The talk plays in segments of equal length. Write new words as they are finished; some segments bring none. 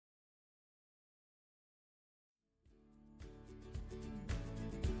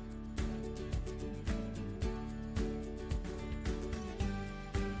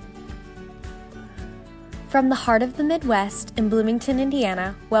From the heart of the Midwest in Bloomington,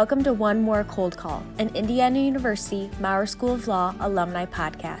 Indiana, welcome to One More Cold Call, an Indiana University Maurer School of Law alumni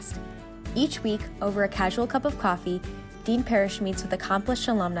podcast. Each week, over a casual cup of coffee, Dean Parrish meets with accomplished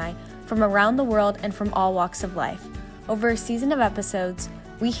alumni from around the world and from all walks of life. Over a season of episodes,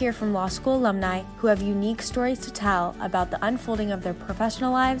 we hear from law school alumni who have unique stories to tell about the unfolding of their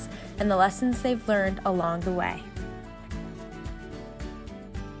professional lives and the lessons they've learned along the way.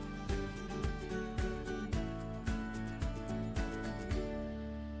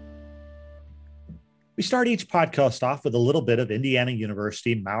 We start each podcast off with a little bit of Indiana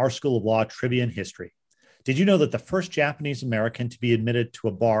University Maurer School of Law trivia and history. Did you know that the first Japanese American to be admitted to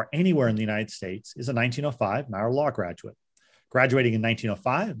a bar anywhere in the United States is a 1905 Maurer Law graduate? Graduating in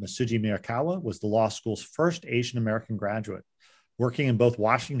 1905, Masuji Miyakawa was the law school's first Asian American graduate. Working in both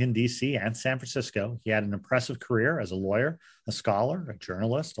Washington, D.C. and San Francisco, he had an impressive career as a lawyer, a scholar, a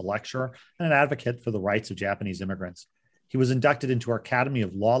journalist, a lecturer, and an advocate for the rights of Japanese immigrants. He was inducted into our Academy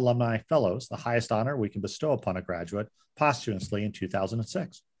of Law Alumni Fellows, the highest honor we can bestow upon a graduate, posthumously in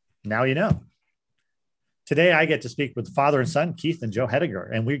 2006. Now you know. Today, I get to speak with father and son, Keith and Joe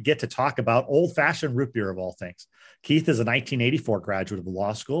Hedinger, and we get to talk about old-fashioned root beer of all things. Keith is a 1984 graduate of the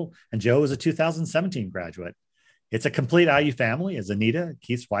law school, and Joe is a 2017 graduate. It's a complete IU family, as Anita,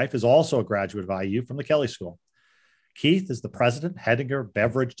 Keith's wife, is also a graduate of IU from the Kelley School. Keith is the president, Hedinger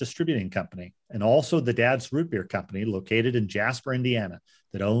Beverage Distributing Company, and also the Dad's Root Beer Company located in Jasper, Indiana,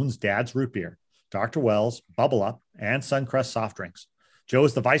 that owns Dad's Root Beer, Dr. Wells, Bubble Up, and Suncrest soft drinks. Joe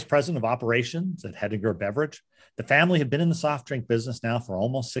is the vice president of operations at Hedinger Beverage. The family have been in the soft drink business now for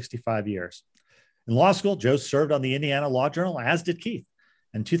almost 65 years. In law school, Joe served on the Indiana Law Journal, as did Keith.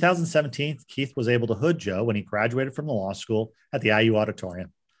 In 2017, Keith was able to hood Joe when he graduated from the law school at the IU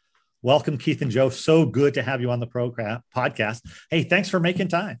Auditorium. Welcome, Keith and Joe. So good to have you on the podcast. Hey, thanks for making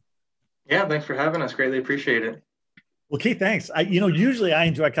time. Yeah, thanks for having us. Greatly appreciate it. Well, Keith, thanks. Usually I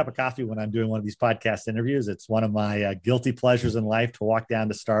enjoy a cup of coffee when I'm doing one of these podcast interviews. It's one of my guilty pleasures in life to walk down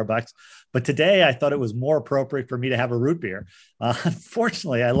to Starbucks. But today I thought it was more appropriate for me to have a root beer.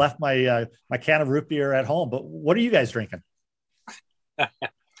 Unfortunately, I left my can of root beer at home. But what are you guys drinking?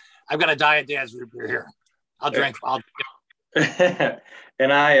 I've got a Diet Dad's root beer here. I'll drink.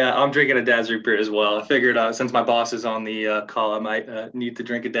 And I'm drinking a Dad's root beer as well. I figured since my boss is on the call, I might need to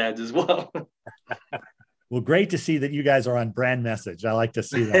drink a Dad's as well. Well, great to see that you guys are on brand message. I like to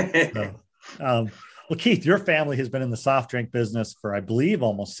see that. So, well, Keith, your family has been in the soft drink business for, I believe,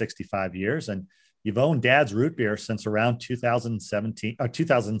 almost 65 years, and you've owned Dad's Root Beer since around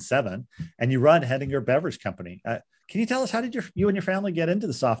 2007, and you run Hedinger Beverage Company. Can you tell us, how did you and your family get into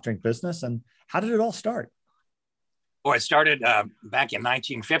the soft drink business, and how did it all start? Well, it started back in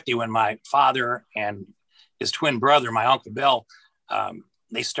 1950 when my father and his twin brother, my Uncle Bill,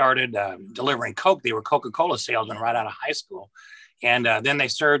 they started delivering Coke. They were Coca-Cola salesmen right out of high school. And then they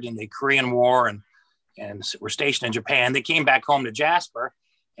served in the Korean War and were stationed in Japan. They came back home to Jasper,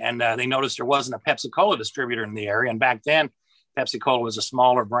 and they noticed there wasn't a Pepsi-Cola distributor in the area. And back then, Pepsi-Cola was a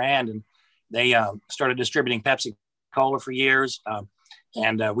smaller brand, and they started distributing Pepsi-Cola for years.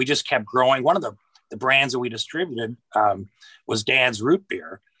 And we just kept growing. One of the brands that we distributed was Dad's Root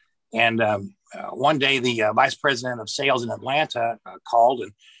Beer. And one day the vice president of sales in Atlanta called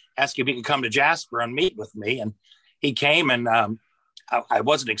and asked if he could come to Jasper and meet with me. And he came, and I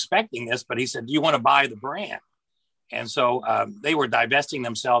wasn't expecting this, but he said, "Do you want to buy the brand?" And so they were divesting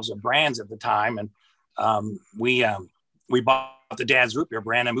themselves of brands at the time. And we bought the Dad's Root Beer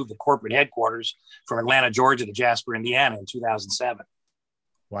brand and moved the corporate headquarters from Atlanta, Georgia to Jasper, Indiana in 2007.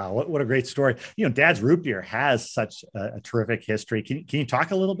 Wow, what a great story. Dad's Root Beer has such a terrific history. Can you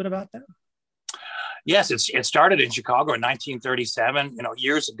talk a little bit about that? Yes, it started in Chicago in 1937.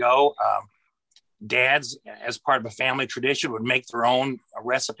 Years ago, dads, as part of a family tradition, would make their own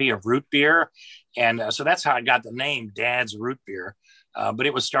recipe of root beer. And so that's how I got the name Dad's Root Beer. But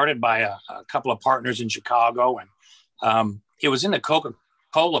it was started by a couple of partners in Chicago. And it was in the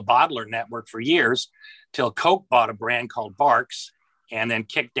Coca-Cola bottler network for years till Coke bought a brand called Barks and then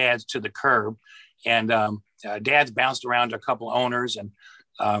kicked Dad's to the curb. And Dad's bounced around to a couple of owners. And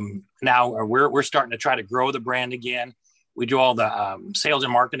now we're starting to try to grow the brand again. We do all the sales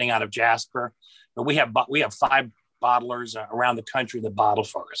and marketing out of Jasper. But we have 5 bottlers around the country that bottle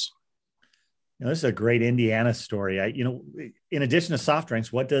for us. This is a great Indiana story. In addition to soft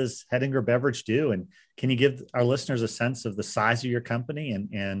drinks, what does Hedinger Beverage do? And can you give our listeners a sense of the size of your company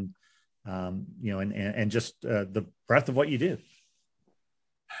and just the breadth of what you do?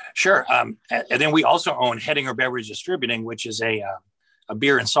 Sure. And then we also own Hedinger Beverage Distributing, which is a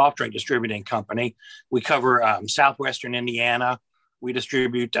beer and soft drink distributing company. We cover Southwestern Indiana, We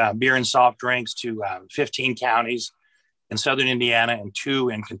distribute beer and soft drinks to 15 counties in Southern Indiana and 2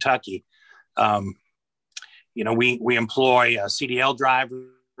 in Kentucky. We employ CDL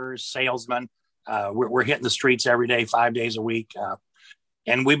drivers, salesmen. We're hitting the streets every day, 5 days a week.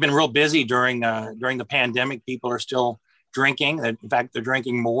 And we've been real busy during the pandemic. People are still drinking. In fact, they're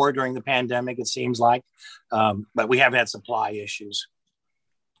drinking more during the pandemic, it seems like. But we have had supply issues.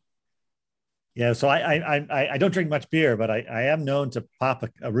 Yeah, so I don't drink much beer, but I am known to pop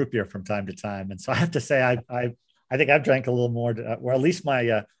a root beer from time to time, and so I have to say I think I've drank a little more, or at least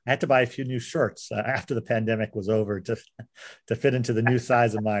I had to buy a few new shirts after the pandemic was over to fit into the new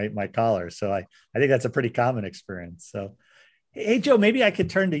size of my collar. So I think that's a pretty common experience. So, hey Joe, maybe I could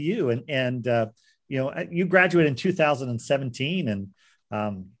turn to you and you graduated in 2017, and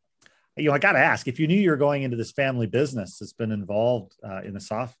I got to ask, if you knew you were going into this family business that's been involved in the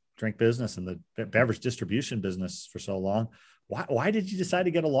soft drink business and the beverage distribution business for so long, why did you decide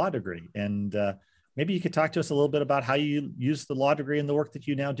to get a law degree? And maybe you could talk to us a little bit about how you use the law degree in the work that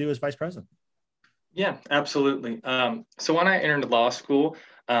you now do as vice president. Yeah, absolutely. So when I entered law school,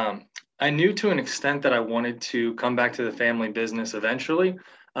 I knew to an extent that I wanted to come back to the family business eventually.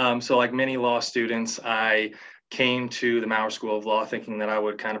 So like many law students, I came to the Maurer School of Law thinking that I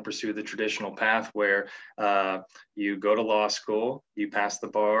would kind of pursue the traditional path where you go to law school, you pass the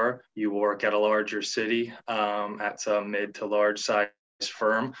bar, you work at a larger city at some mid to large size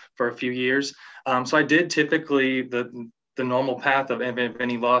firm for a few years. So I did typically the normal path of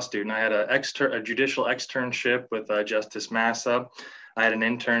any law student. I had a judicial externship with Justice Massa. I had an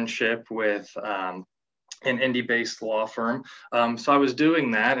internship with an Indy-based law firm. So I was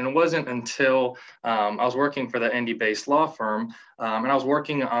doing that, and it wasn't until I was working for the Indy-based law firm, and I was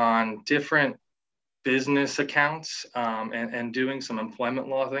working on different business accounts and doing some employment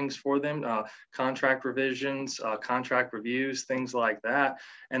law things for them, contract revisions, contract reviews, things like that.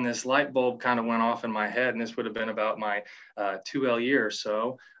 And this light bulb kind of went off in my head, and this would have been about my 2L year or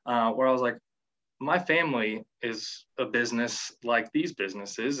so, where I was like, my family is a business like these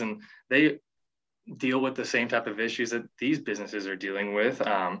businesses, and they deal with the same type of issues that these businesses are dealing with.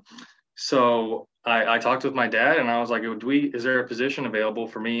 So I talked with my dad, and I was like, is there a position available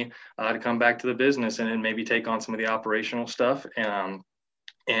for me to come back to the business and then maybe take on some of the operational stuff and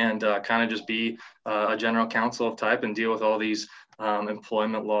kind of just be a general counsel of type and deal with all these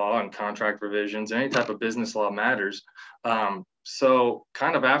employment law and contract revisions, any type of business law matters. So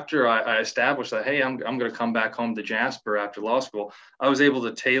kind of after I established that, hey, I'm going to come back home to Jasper after law school, I was able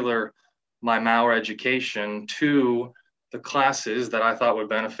to tailor my Maurer education to the classes that I thought would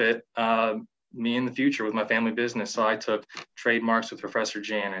benefit me in the future with my family business. So I took trademarks with Professor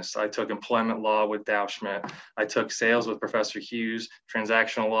Janis. I took employment law with Dow Schmidt. I took sales with Professor Hughes,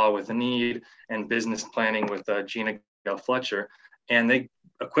 transactional law with Need, and business planning with Gina Fletcher. And they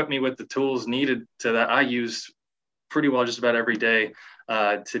equipped me with the tools needed to that I use pretty well just about every day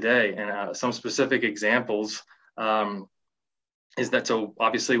today. And some specific examples is that, so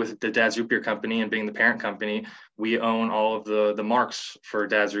obviously with the Dad's Root Beer Company and being the parent company, we own all of the marks for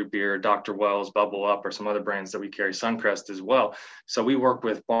Dad's Root Beer, Dr. Wells, Bubble Up, or some other brands that we carry, Suncrest as well. So we work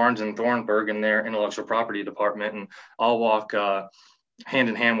with Barnes and Thornburg in their intellectual property department, and I'll walk hand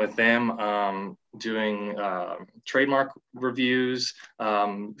in hand with them doing trademark reviews,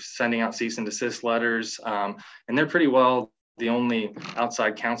 sending out cease and desist letters, and they're pretty well the only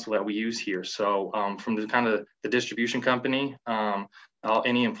outside counsel that we use here. So from the kind of the distribution company,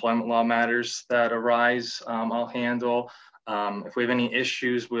 any employment law matters that arise, I'll handle. If we have any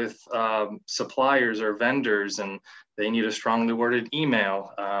issues with suppliers or vendors and they need a strongly worded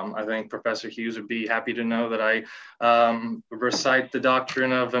email, I think Professor Hughes would be happy to know that I recite the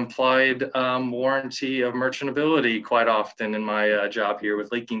doctrine of implied warranty of merchantability quite often in my job here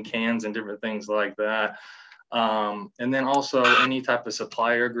with leaking cans and different things like that. And then also any type of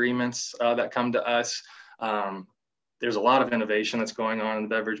supplier agreements that come to us. There's a lot of innovation that's going on in the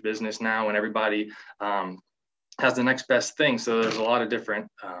beverage business now, and everybody has the next best thing. So there's a lot of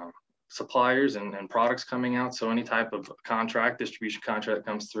different suppliers and products coming out. So any type of distribution contract that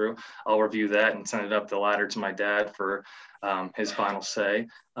comes through, I'll review that and send it up the ladder to my dad for his final say.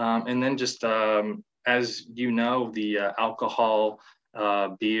 And then just as you know, the alcohol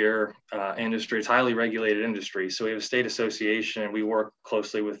beer industry, it's highly regulated industry. So we have a state association. We work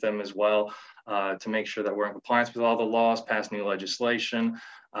closely with them as well to make sure that we're in compliance with all the laws, pass new legislation,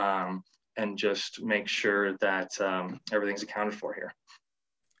 and just make sure that everything's accounted for here.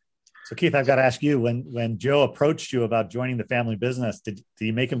 So Keith, I've got to ask you, when Joe approached you about joining the family business, did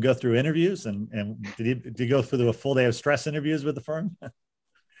you make him go through interviews and did he go through a full day of stress interviews with the firm?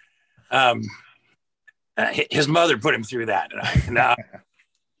 His mother put him through that. No,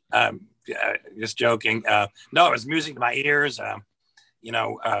 just joking. No, it was music to my ears.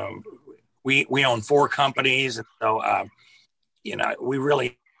 We own 4 companies, and so we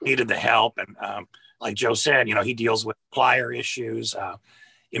really needed the help. And like Joe said, he deals with supplier issues,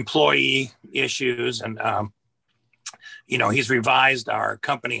 employee issues, and he's revised our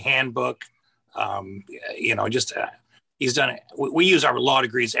company handbook. He's done it. We use our law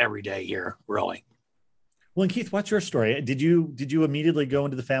degrees every day here, really. Well, and Keith, what's your story? Did you immediately go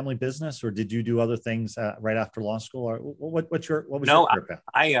into the family business, or did you do other things right after law school? Or what was your career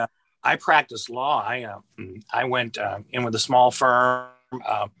path? I practiced law. I went in with a small firm.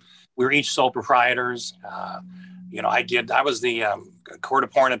 We were each sole proprietors. I was the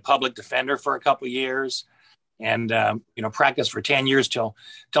court-appointed public defender for a couple of years, and practiced for 10 years till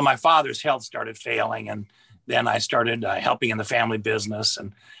my father's health started failing, and then I started helping in the family business.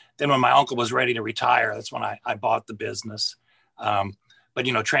 And then when my uncle was ready to retire, that's when I bought the business. But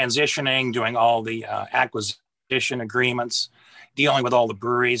transitioning, doing all the acquisition agreements, dealing with all the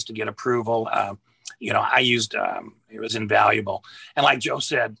breweries to get approval, I used, it was invaluable. And like Joe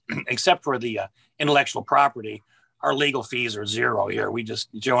said, except for the intellectual property, our legal fees are zero here.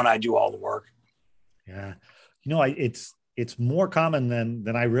 Joe and I do all the work. Yeah. It's more common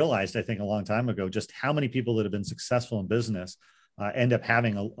than I realized, I think, a long time ago, just how many people that have been successful in business end up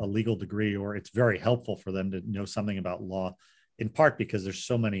having a legal degree, or it's very helpful for them to know something about law, in part because there's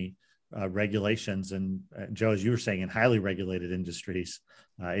so many regulations. And Joe, as you were saying, in highly regulated industries,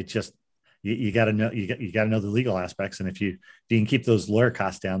 it's just, you got to know, you got to know the legal aspects. And if you can keep those lawyer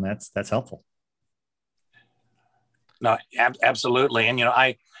costs down, that's helpful. No, absolutely. And,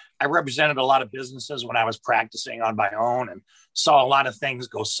 I represented a lot of businesses when I was practicing on my own, and saw a lot of things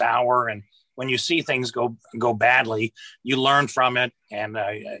go sour. And when you see things go badly, you learn from it, and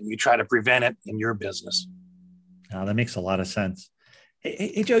you try to prevent it in your business. That makes a lot of sense.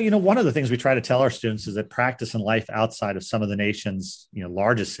 Hey, Joe, one of the things we try to tell our students is that practice and life outside of some of the nation's,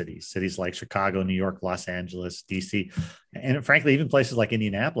 largest cities like Chicago, New York, Los Angeles, DC, and frankly, even places like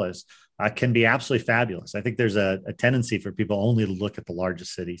Indianapolis can be absolutely fabulous. I think there's a tendency for people only to look at the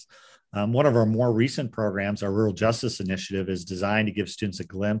largest cities. One of our more recent programs, our Rural Justice Initiative, is designed to give students a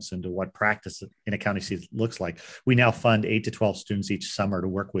glimpse into what practice in a county seat looks like. We now fund 8 to 12 students each summer to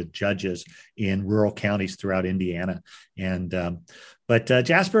work with judges in rural counties throughout Indiana. But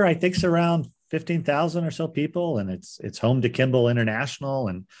Jasper, I think, is around 15,000 or so people, and it's home to Kimball International,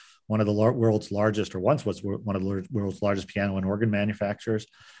 and one of the world's largest, or once was one of the world's largest piano and organ manufacturers.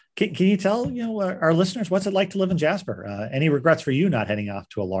 Can you tell our listeners what's it like to live in Jasper? Any regrets for you not heading off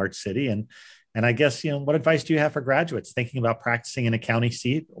to a large city? And I guess what advice do you have for graduates thinking about practicing in a county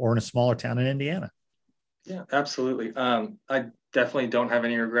seat or in a smaller town in Indiana? Yeah, absolutely. I definitely don't have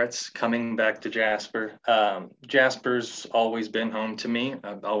any regrets coming back to Jasper. Jasper's always been home to me.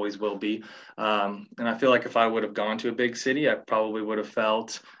 I always will be. And I feel like if I would have gone to a big city, I probably would have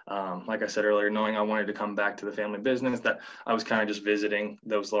felt, like I said earlier, knowing I wanted to come back to the family business, that I was kind of just visiting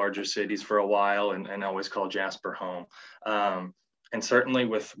those larger cities for a while, and always call Jasper home. And certainly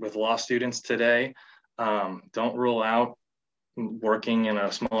with law students today, don't rule out working in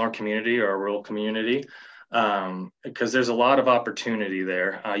a smaller community or a rural community, because there's a lot of opportunity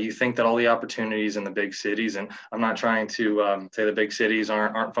there. You think that all the opportunities in the big cities, and I'm not trying to say the big cities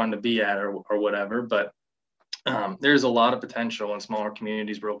aren't fun to be at or whatever, but there's a lot of potential in smaller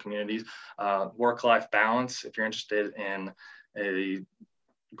communities, rural communities. Work-life balance, if you're interested in a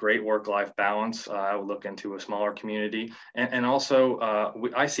great work-life balance, I would look into a smaller community. And also,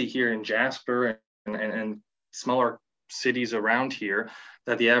 I see here in Jasper and smaller cities around here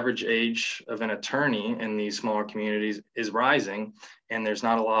that the average age of an attorney in these smaller communities is rising, and there's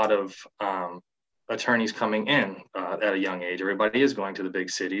not a lot of attorneys coming in at a young age. Everybody is going to the big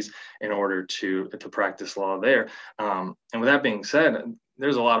cities in order to practice law there. And with that being said,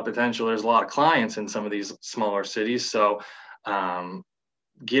 there's a lot of potential. There's a lot of clients in some of these smaller cities. So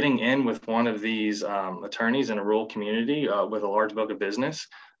getting in with one of these attorneys in a rural community with a large book of business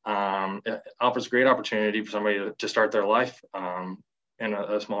it offers a great opportunity for somebody to start their life in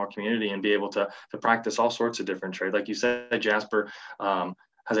a smaller community and be able to practice all sorts of different trades. Like you said, Jasper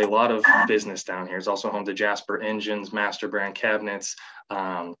has a lot of business down here. It's also home to Jasper Engines, Master Brand Cabinets,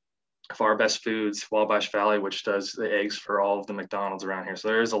 Far Best Foods, Wabash Valley, which does the eggs for all of the McDonald's around here. So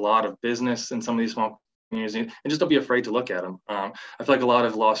there is a lot of business in some of these small communities, and just don't be afraid to look at them. I feel like a lot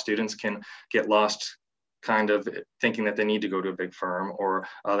of law students can get lost kind of thinking that they need to go to a big firm, or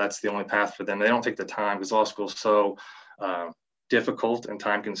that's the only path for them. They don't take the time, because law school is so difficult and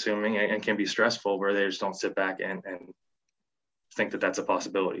time consuming and can be stressful, where they just don't sit back and think that that's a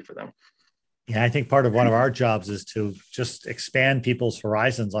possibility for them. Yeah, I think part of one of our jobs is to just expand people's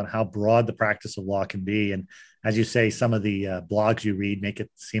horizons on how broad the practice of law can be. And as you say, some of the blogs you read make it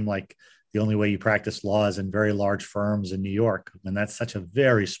seem like the only way you practice law is in very large firms in New York, and that's such a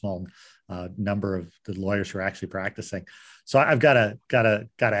very small number of the lawyers who are actually practicing. So I've got to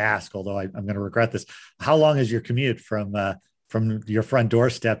ask, although I'm going to regret this. How long is your commute from your front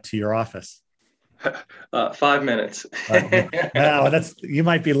doorstep to your office? 5 minutes. No, you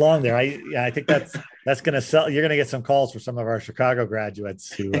might be long there. I think that's going to sell. You're going to get some calls for some of our Chicago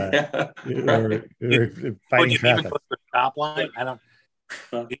graduates who are fighting you traffic. Even go to a stoplight? I don't.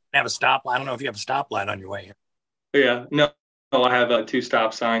 You didn't have a stoplight. I don't know if you have a stoplight on your way here. Yeah, no, I have two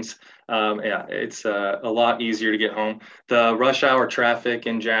stop signs. Yeah, it's a lot easier to get home. The rush hour traffic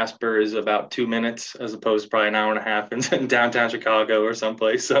in Jasper is about 2 minutes, as opposed to probably an hour and a half in downtown Chicago or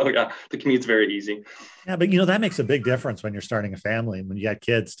someplace. So yeah, the commute's very easy. Yeah, but that makes a big difference when you're starting a family and when you got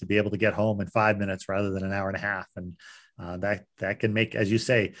kids to be able to get home in 5 minutes rather than an hour and a half. And that can make, as you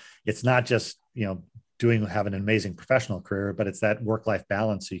say, it's not just having an amazing professional career, but it's that work-life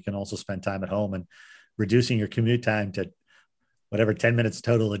balance. So you can also spend time at home, and reducing your commute time to whatever 10 minutes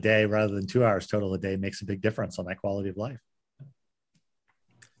total a day rather than 2 hours total a day makes a big difference on that quality of life.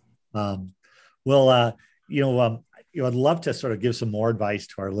 I'd love to sort of give some more advice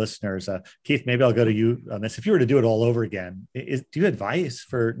to our listeners. Keith, maybe I'll go to you on this. If you were to do it all over again, do you advise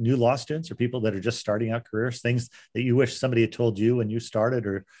for new law students or people that are just starting out careers, things that you wish somebody had told you when you started,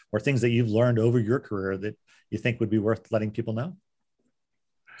 or things that you've learned over your career that you think would be worth letting people know?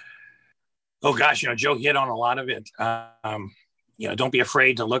 Oh gosh, Joe hit on a lot of it. Don't be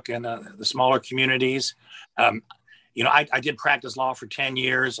afraid to look in the smaller communities. I did practice law for 10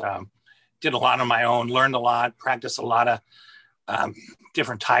 years, did a lot on my own, learned a lot, practiced a lot of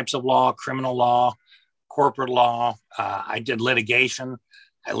different types of law, criminal law, corporate law. I did litigation.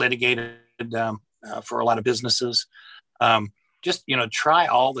 I litigated for a lot of businesses. Try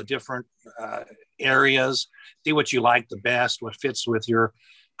all the different areas, see what you like the best, what fits with your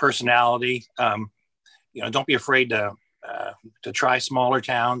personality. Don't be afraid to try smaller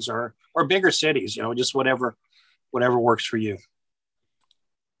towns or bigger cities, just whatever works for you.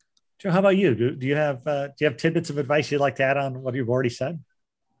 Joe, how about you? Do you have tidbits of advice you'd like to add on what you've already said?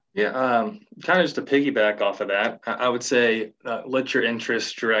 Yeah, kind of just to piggyback off of that, I would say let your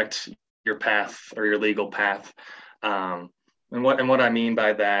interests direct your path or your legal path. And what I mean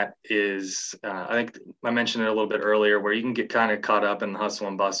by that is, I think I mentioned it a little bit earlier, where you can get kind of caught up in the hustle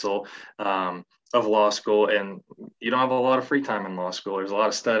and bustle of law school, and you don't have a lot of free time in law school. There's a lot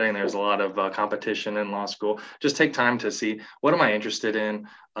of studying. There's a lot of competition in law school. Just take time to see, what am I interested in,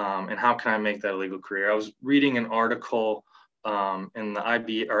 and how can I make that a legal career? I was reading an article in the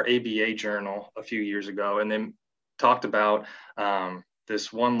ABA journal a few years ago, and they talked about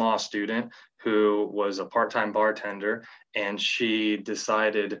this one law student who was a part-time bartender, and she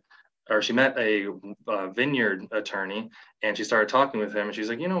met a vineyard attorney, and she started talking with him, and she's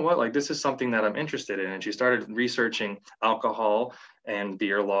like, you know what, like, this is something that I'm interested in. And she started researching alcohol and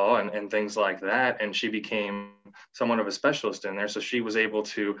beer law and things like that. And she became somewhat of a specialist in there. So she was able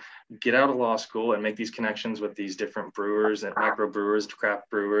to get out of law school and make these connections with these different brewers and microbrewers,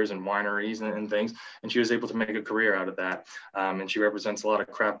 craft brewers and wineries and things. And she was able to make a career out of that. And she represents a lot of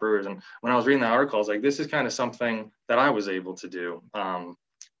craft brewers. And when I was reading the article, I was like, this is kind of something that I was able to do.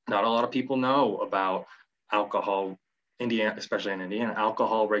 Not a lot of people know about alcohol, Indiana, especially in Indiana,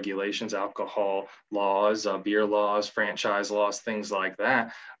 alcohol regulations, alcohol laws, beer laws, franchise laws, things like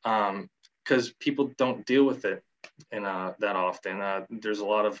that, because people don't deal with it that often. There's a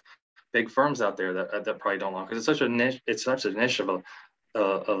lot of big firms out there that probably don't know, because it's such a niche. It's such a niche of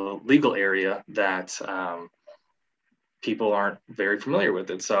a legal area that people aren't very familiar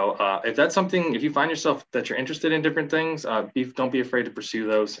with it. So if that's something, if you find yourself that you're interested in different things, don't be afraid to pursue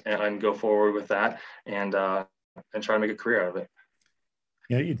those and go forward with that, and try to make a career out of it.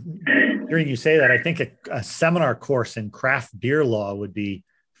 Hearing you say that, I think a seminar course in craft beer law would be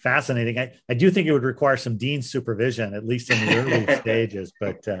fascinating. I do think it would require some dean supervision, at least in the early stages,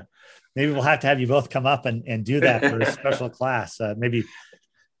 but maybe we'll have to have you both come up and do that for a special class.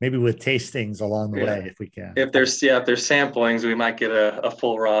 Maybe with tastings along the way, if we can. If there's samplings, we might get a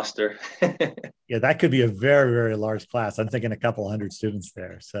full roster. Yeah, that could be a very, very large class. I'm thinking a couple hundred students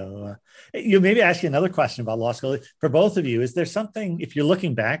there. So maybe ask you another question about law school. For both of you, is there something, if you're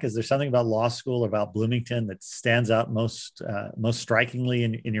looking back, is there something about law school or about Bloomington that stands out most strikingly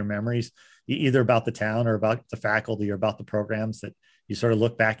in your memories, either about the town or about the faculty or about the programs that you sort of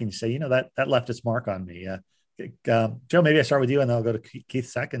look back and you say, that left its mark on me? Joe, maybe I start with you and then I'll go to Keith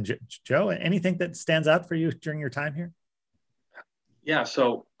second. Joe, anything that stands out for you during your time here? Yeah,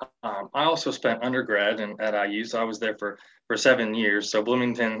 so I also spent undergrad at IU, so I was there for 7 years. So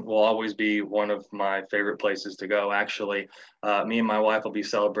Bloomington will always be one of my favorite places to go. Actually, me and my wife will be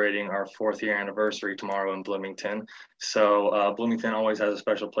celebrating our 4th year anniversary tomorrow in Bloomington. So Bloomington always has a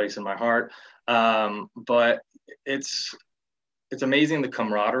special place in my heart. But it's it's amazing the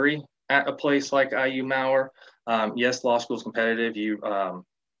camaraderie at a place like IU Mauer. Yes, law school is competitive.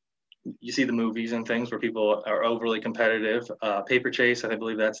 You see the movies and things where people are overly competitive. Paper Chase, I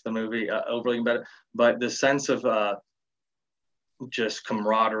believe that's the movie, overly competitive. But the sense of just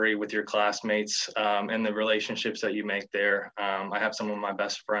camaraderie with your classmates and the relationships that you make there. I have some of my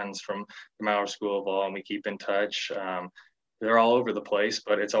best friends from our School of Law, and we keep in touch. They're all over the place,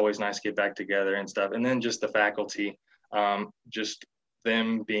 but it's always nice to get back together and stuff. And then just the faculty, just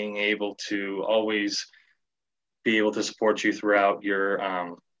them being able to always be able to support you throughout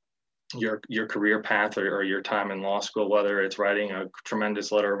your career path or your time in law school, whether it's writing a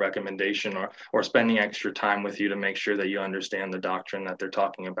tremendous letter of recommendation or spending extra time with you to make sure that you understand the doctrine that they're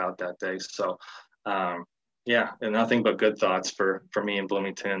talking about that day. So yeah, and nothing but good thoughts for me in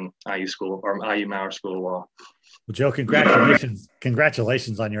Bloomington IU School or IU Mauer School of Law. Well, Joe,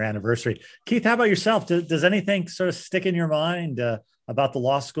 congratulations on your anniversary. Keith, how about yourself? Does anything sort of stick in your mind about the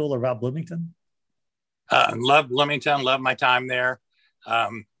law school or about Bloomington? Love Bloomington, love my time there.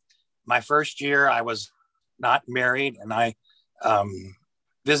 My first year, I was not married, and I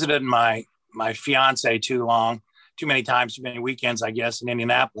visited my fiance too many times, too many weekends, I guess, in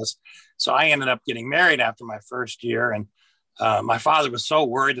Indianapolis. So I ended up getting married after my first year, and my father was so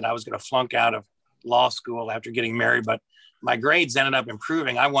worried that I was going to flunk out of law school after getting married, but my grades ended up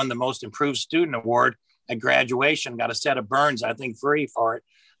improving. I won the Most Improved Student Award at graduation, got a set of Burns, I think free for it.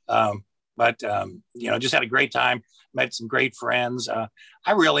 But just had a great time, met some great friends.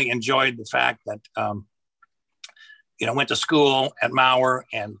 I really enjoyed the fact that, went to school at Mauer,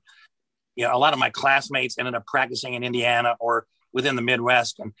 and, a lot of my classmates ended up practicing in Indiana or within the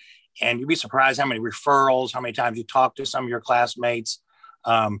Midwest. And you'd be surprised how many referrals, how many times you talk to some of your classmates.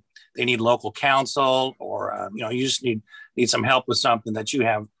 They need local counsel, or, you just need some help with something that you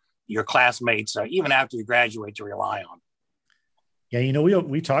have your classmates, even after you graduate, to rely on. Yeah,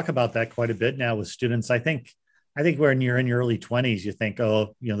 we talk about that quite a bit now with students. I think when you're in your early 20s, you think,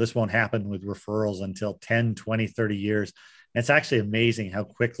 oh, this won't happen with referrals until 10, 20, 30 years. And it's actually amazing how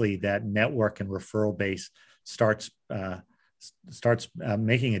quickly that network and referral base starts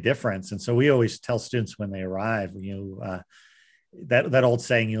making a difference. And so we always tell students when they arrive, that old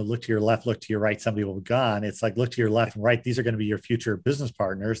saying, look to your left, look to your right, somebody will be gone. It's like, look to your left and right. These are going to be your future business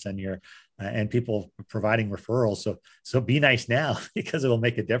partners and people providing referrals. So be nice now, because it will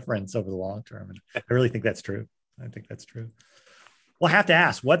make a difference over the long term. And I really think that's true. Well, I have to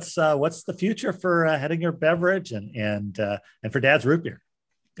ask, what's the future for Hedinger Beverage and for Dad's Root Beer?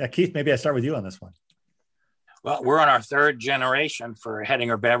 Keith, maybe I start with you on this one. Well, we're on our 3rd generation for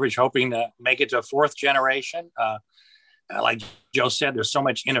Hedinger Beverage, hoping to make it to a 4th generation. Like Joe said, there's so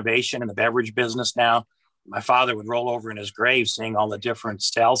much innovation in the beverage business now. My father would roll over in his grave seeing all the different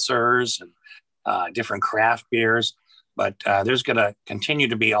seltzers and different craft beers, but there's going to continue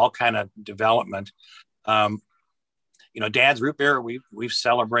to be all kind of development. Dad's Root Beer, we've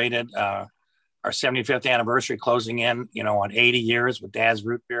celebrated our 75th anniversary, closing in, on 80 years with Dad's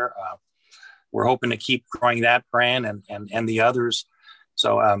Root Beer. We're hoping to keep growing that brand and the others.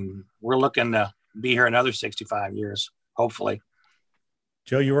 So we're looking to be here another 65 years. Hopefully.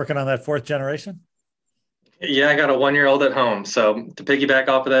 Joe, you working on that 4th generation? Yeah, I got a 1-year-old at home. So to piggyback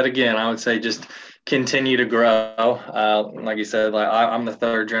off of that again, I would say just continue to grow. Like you said, I'm the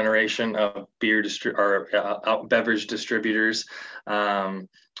 3rd generation of beverage distributors. And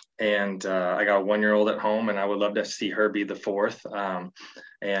I got a 1-year-old at home, and I would love to see her be the 4th.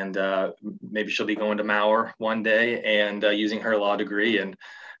 And maybe she'll be going to Mauer one day and using her law degree, and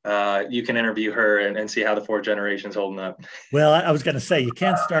you can interview her and see how the 4th generation's holding up. Well, I was going to say, you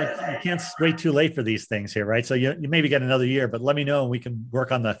can't wait too late for these things here, right? So you maybe get another year, but let me know and we can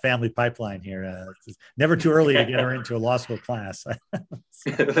work on the family pipeline here. It's never too early to get her into a law school class.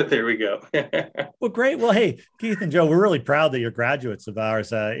 There we go. Well, great. Well, hey, Keith and Joe, we're really proud that you're graduates of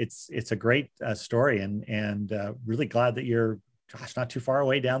ours. It's a great story, and really glad that you're not too far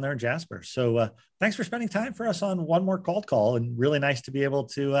away down there in Jasper. So thanks for spending time for us on One More Cold Call, and really nice to be able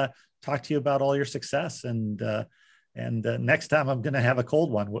to talk to you about all your success. And next time I'm going to have a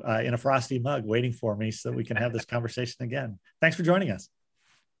cold one in a frosty mug waiting for me so that we can have this conversation again. Thanks for joining us.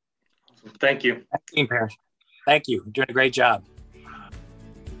 Thank you. Team Parrish. Thank you. You're doing a great job.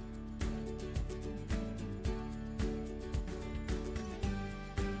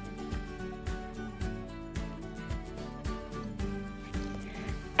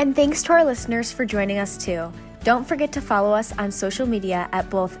 And thanks to our listeners for joining us too. Don't forget to follow us on social media at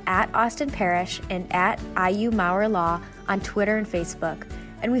both at Austin Parish and at IU Maurer Law on Twitter and Facebook.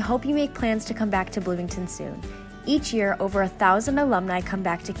 And we hope you make plans to come back to Bloomington soon. Each year, over 1,000 alumni come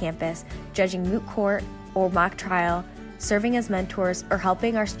back to campus, judging moot court or mock trial, serving as mentors, or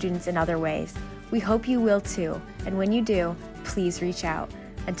helping our students in other ways. We hope you will too. And when you do, please reach out.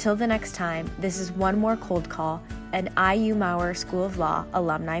 Until the next time, this is One More Cold Call, an IU Maurer School of Law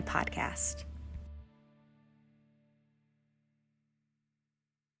alumni podcast.